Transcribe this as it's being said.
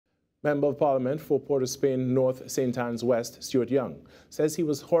Member of Parliament for Port of Spain North St. Anne's West, Stuart Young, says he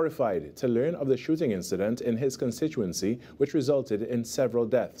was horrified to learn of the shooting incident in his constituency, which resulted in several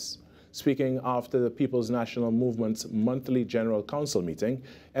deaths. Speaking after the People's National Movement's monthly General Council meeting,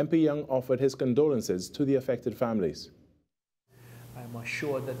 MP Young offered his condolences to the affected families. I am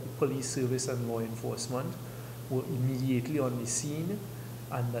assured that the police service and law enforcement were immediately on the scene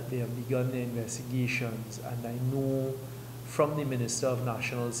and that they have begun their investigations, and I know from the Minister of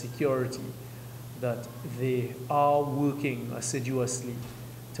National Security that they are working assiduously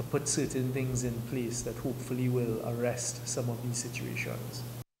to put certain things in place that hopefully will arrest some of these situations.